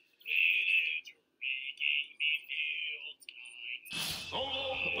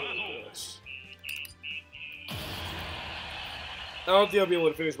 Oh, gosh. I don't think I'll be able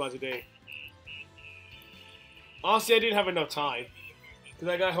to finish by today. Honestly, I didn't have enough time.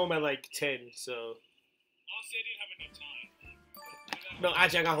 Because I got home at like 10, so. Honestly, I didn't have enough time. No,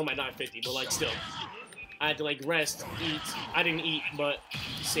 actually, I got home at 9:50, but like still. I had to like rest, eat. I didn't eat, but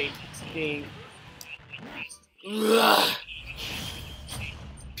same thing. Ugh.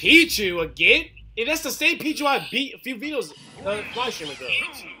 Pichu again? And that's the same Pichu I beat a few videos live stream ago.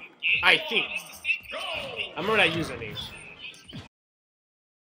 I think. I remember that username.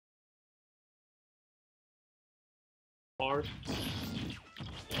 Hard.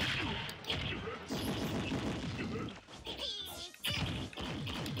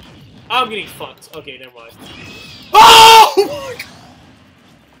 I'm getting fucked. Okay, never mind. Oh!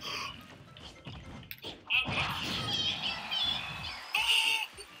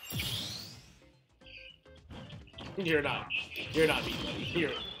 You're not. You're not me, buddy.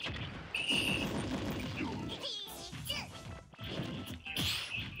 Here.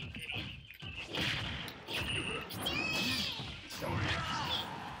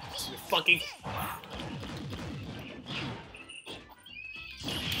 You're fucking.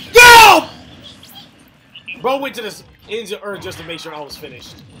 Go! Bro went to the ends of earth just to make sure I was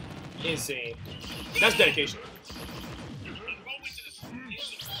finished. Insane. That's dedication.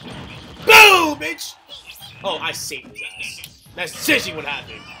 Boom, bitch! Oh, I saved his ass. That's essentially what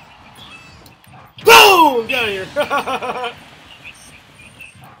happened. Boom! Get out of here.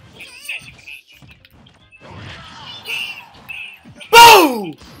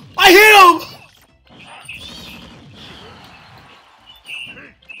 Boom! I hit him!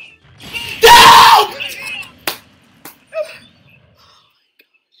 Down!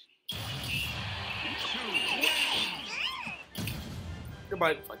 You're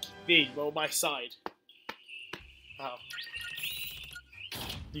my fucking big, bro. My side. Oh.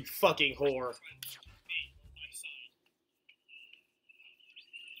 You fucking whore.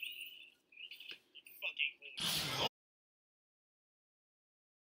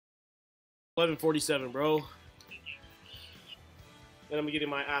 $11.47, bro. And I'm getting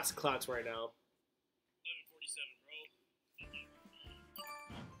my ass clapped right now.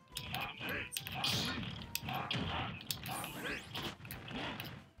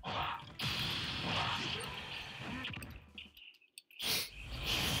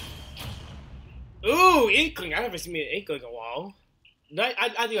 Ooh, Inkling. I haven't seen an Inkling in a while. I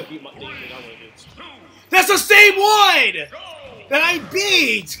think I beat my thing. That's the same one that I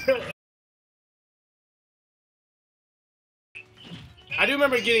beat! I do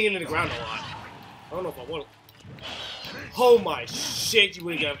remember getting into the ground a lot. I don't know if I want to. Oh my shit, you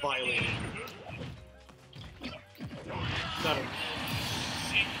would have got violated. Got him.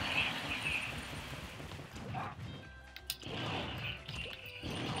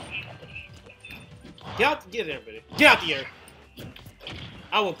 Get there, buddy. Get out the air.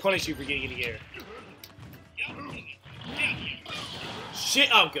 I will punish you for getting in the air. Shit,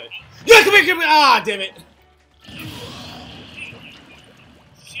 oh good. Yeah, come here. Ah, damn it.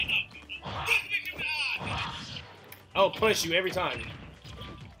 I will punish you every time.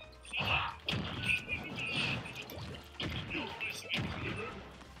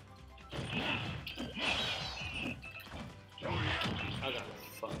 I got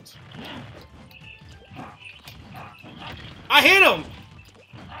fucked. I hit him!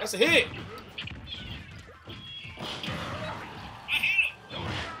 That's a hit!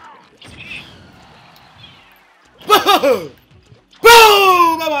 Boom!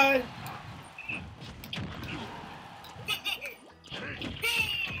 Boom! Bye-bye!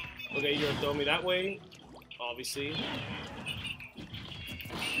 Okay, you're gonna throw me that way, obviously.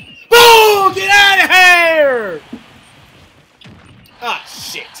 Boom! Get out of here! Ah,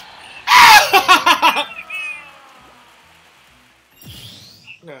 shit. Ah,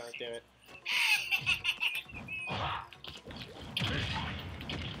 damn it.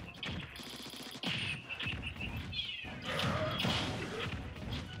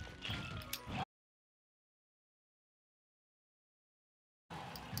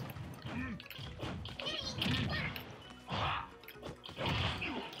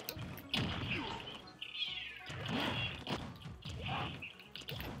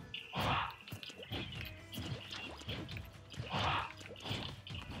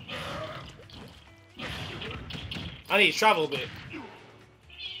 I need to travel a bit.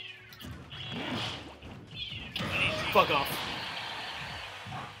 Fuck off.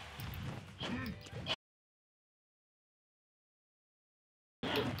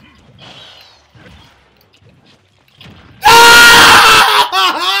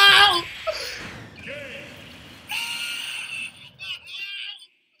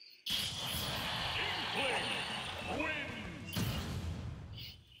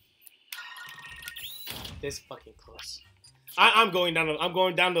 This fucking close. I'm going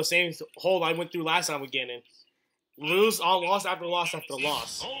down the same hole I went through last time with Ganon. Lose on loss after loss after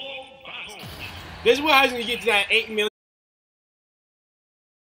loss. This is what I was gonna get to that 8 million.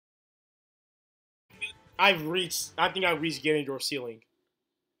 I think I've reached Ganondorf's ceiling.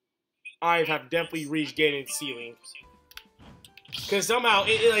 I have definitely reached Ganon's ceiling. Cause somehow,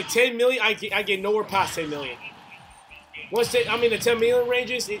 like 10 million, I get nowhere past 10 million. Once I'm in the 10 million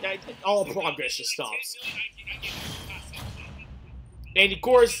ranges, all progress just stops. And of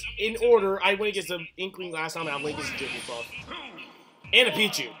course, in order, I went against the Inkling last time, and I went against the Jigglypuff. And a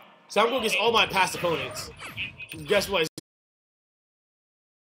Pichu. So I'm going against all my past opponents. Guess what?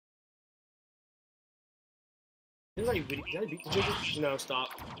 Did I beat the Jigglypuff? No, stop.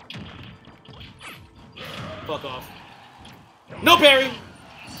 Fuck off. No parry!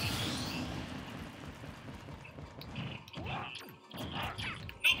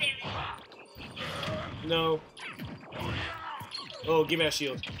 No. Oh, give me that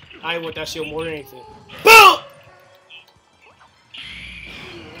shield. I want that shield more than anything. Boom!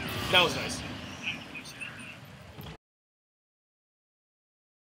 That was nice.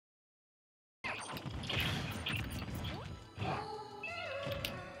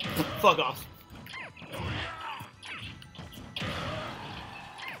 Fuck off.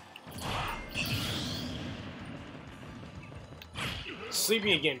 Sleep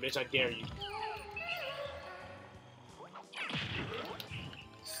me again, bitch. I dare you.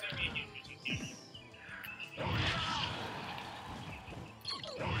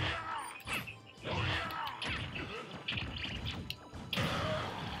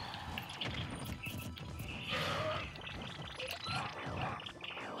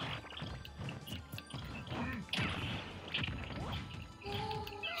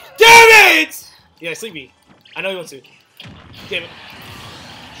 Damn it! Yeah, sleepy. I know he wants to. Damn it.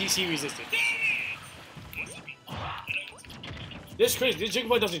 He resisted. This is crazy. This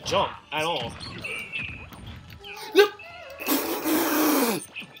Jigglypuff doesn't jump at all.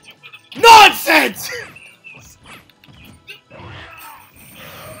 Nonsense!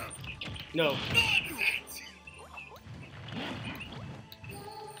 No.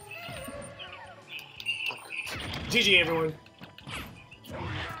 GG, everyone.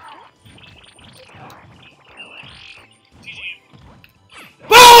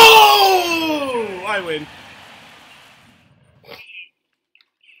 Boom! I win.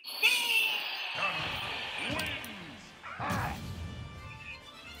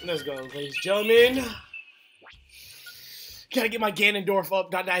 Let's go, ladies and gentlemen. Gotta get my Ganondorf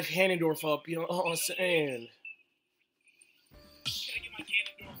up. Got that Ganondorf up. You know what I'm saying?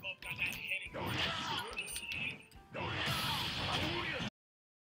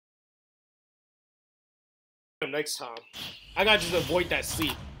 Next time, I gotta just avoid that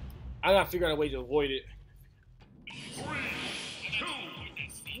sleep. I gotta figure out a way to avoid it. 3, 2,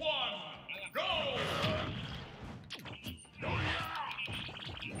 1, go!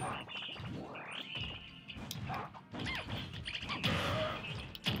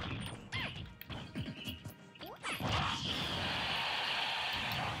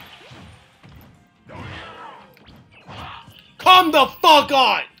 Come the fuck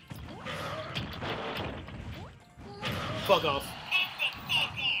on! Fuck off.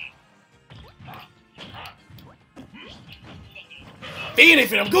 Ain't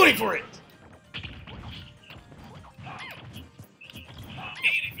anything, I'm going for it!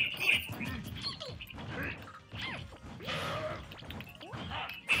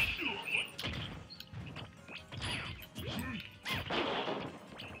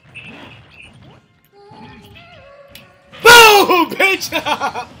 Boom,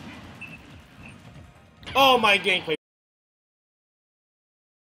 bitch! Oh, my gameplay.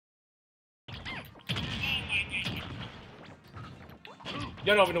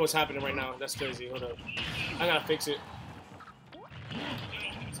 Y'all don't even know what's happening right now. That's crazy. Hold up. I gotta fix it.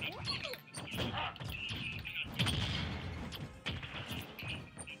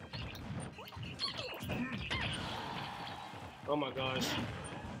 Oh my gosh.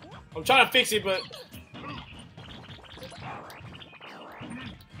 I'm trying to fix it, but...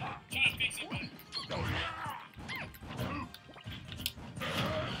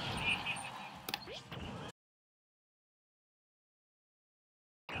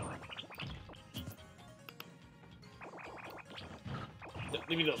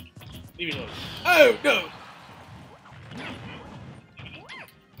 Leave me alone. Leave me alone. Oh, no!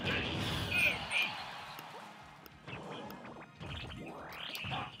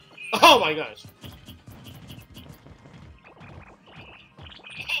 Oh my gosh.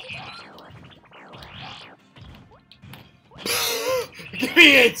 Give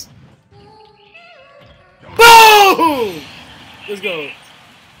me it! Boom! Let's go.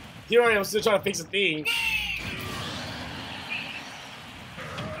 Here I am still trying to fix a thing.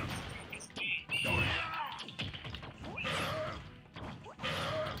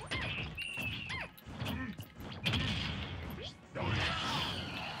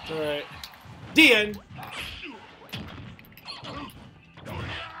 Alright. The end.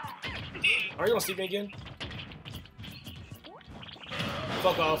 Are you gonna see me again?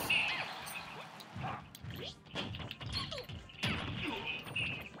 Fuck off.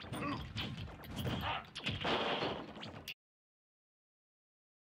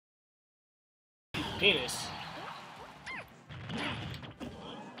 Penis.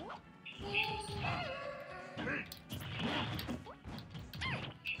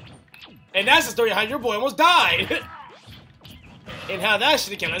 And that's the story of how your boy almost died. And how that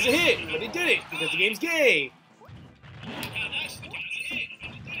should have counted as a hit. But it didn't, because the game's gay.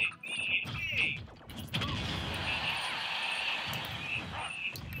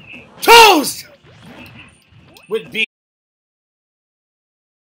 Toast! With B.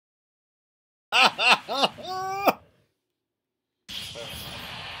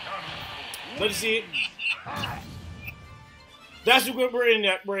 Let's see it. That's what we're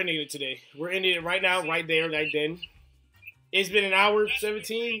ending it today. We're ending it right now, right there, right then. It's been an hour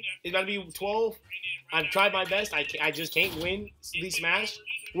 17. It's about to be 12. I've tried my best. I just can't win these Smash.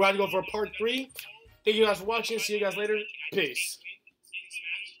 We're about to go for a part 3. Thank you guys for watching. See you guys later. Peace.